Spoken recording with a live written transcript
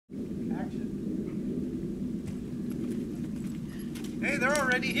action. Hey, they're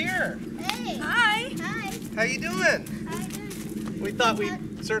already here. Hey. Hi. Hi. How you doing? How you doing? We thought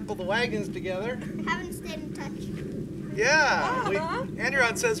we'd circle the wagons together. Haven't stayed in touch. Yeah.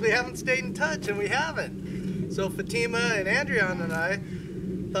 Andrion says we haven't stayed in touch, and we haven't. So Fatima and Andrion and I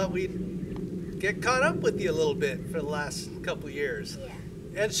thought we'd get caught up with you a little bit for the last couple years.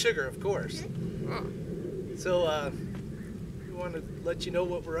 Yeah. And Sugar, of course. So we want to let you know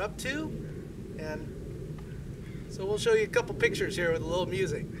what we're up to, and so we'll show you a couple pictures here with a little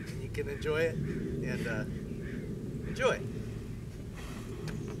music. You can enjoy it, and enjoy.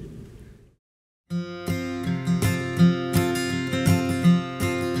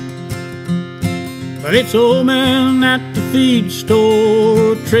 Well, it's old man at the feed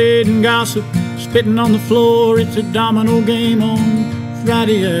store, trading gossip, spitting on the floor. It's a domino game on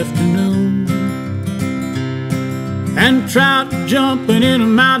Friday afternoon, and trout jumping in a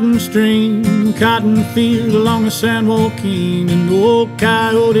mountain stream, cotton field along a San Joaquin, and the old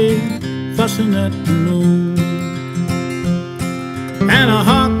coyote fussing at the moon, and a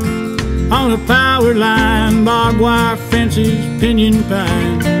hawk on a power line, barbed wire fences, pinyon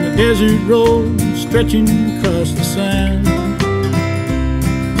pine, the desert road stretching across the sand.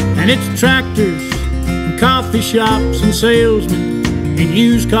 And it's tractors and coffee shops and salesmen and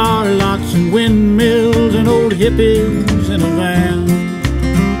used car lots and windmills and old hippies in a van.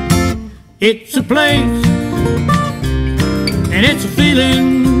 It's a place and it's a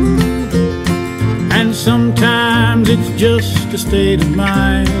feeling, and sometimes it's just a state of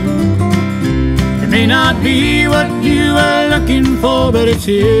mind. It may not be what you are looking for, but it's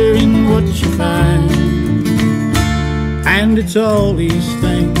here in what you find. And it's all these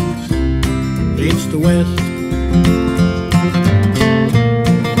things, it's the West.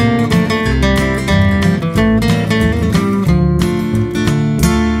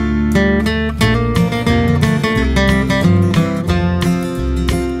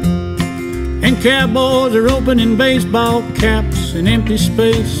 And cowboys are opening baseball caps in empty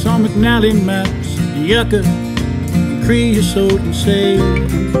space on McNally maps, and yucca and creosote and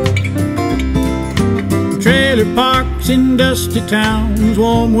sage. Trailer parks in dusty towns,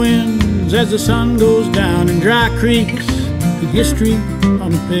 warm winds as the sun goes down, and dry creeks and history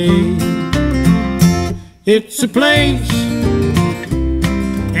on the page. It's a place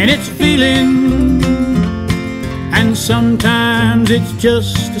and it's a feeling, and sometimes it's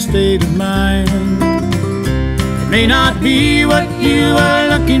just a state of mind. It may not be what you are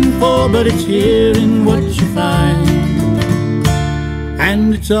looking for, but it's here in what you find.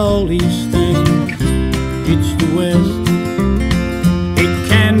 And it's all these things, it's the West. It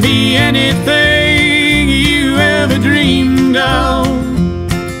can be anything you ever dreamed of,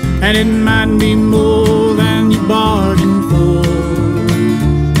 and it might be more than you bargained for.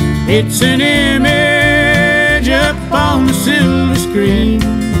 It's an image up on the silver screen,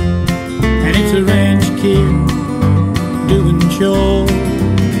 and it's a ranch kid doing chores.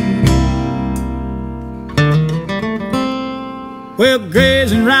 Well,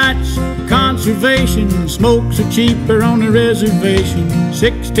 grazing rights, conservation, smokes are cheaper on the reservation.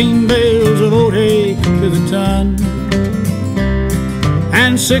 16 bales of old hay to the ton,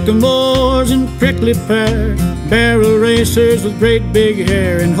 and sycamores and prickly pear, barrel racers with great big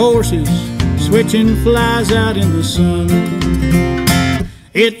hair, and horses switching flies out in the sun.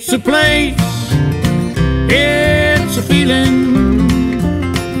 It's a place, it's a feeling,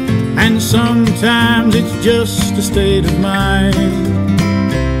 and sometimes it's just a state of mind.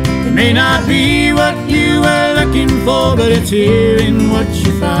 It may not be what you are looking for, but it's here in what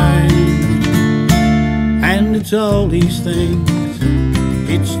you find. And it's all these things,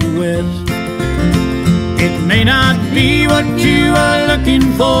 it's the West. It may not be what you are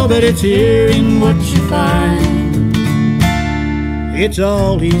looking for, but it's here in what you find. It's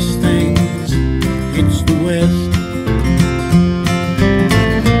all these things, it's the West.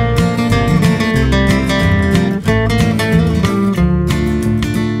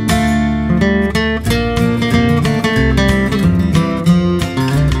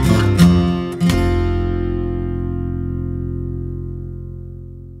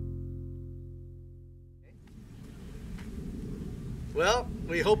 Well,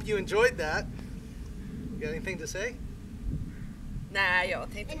 we hope you enjoyed that. You got anything to say? Nej,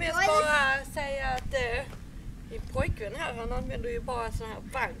 jag tänkte mest bara säga att min pojkvän här, han använder ju bara såna här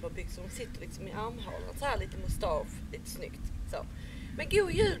vagnbyxor som sitter liksom i armhålan, så här lite mustasch, lite snyggt så. Men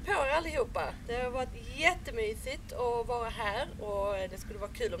god jul på er allihopa. Det har varit jättemysigt att vara här, och det skulle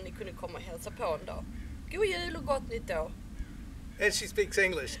vara kul om ni kunde komma och hälsa på en dag. God jul och gott nytt år. And she speaks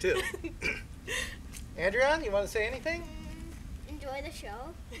English too. Andrion, you want to say anything? enjoy the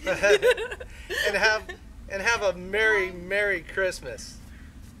show. and have a Merry Christmas.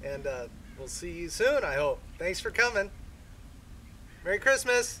 And we'll see you soon, I hope. Thanks for coming. Merry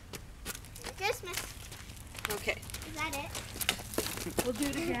Christmas. Merry Christmas. Okay. Is that it? We'll do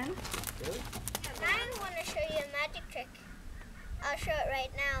it again. Really? I want to show you a magic trick. I'll show it right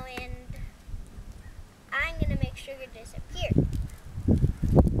now, and I'm going to make sugar disappear.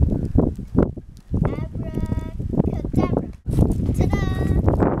 Abracadabra. Ta-da!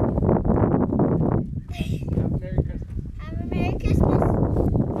 Merry Christmas. Have a Merry Christmas.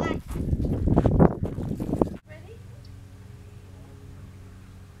 Bye. Ready?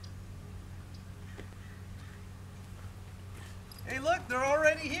 Hey, look, they're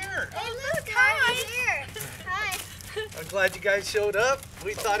already here. Hey, look, I'm here. Hi. I'm glad you guys showed up.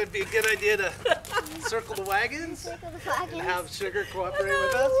 We thought it'd be a good idea to circle the wagons Circle the and wagons. have Sugar cooperate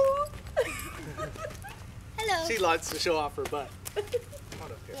with us. Hello. She likes to show off her butt. Come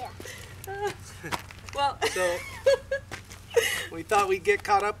on up here. Yeah. Well, So we thought we'd get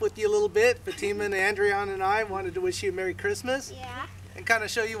caught up with you a little bit. Fatima and Andrion and I wanted to wish you a Merry Christmas Yeah. and kind of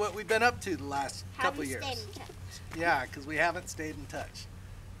show you what we've been up to the last couple Haven't years. stayed in touch. Yeah, because we haven't stayed in touch.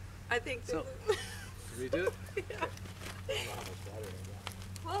 I think So- this Did we do it? Yeah.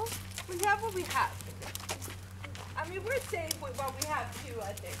 Well, we have what we have. I mean, we're safe with what we have too,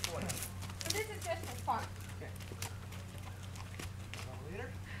 I think, for us. So this is just for fun.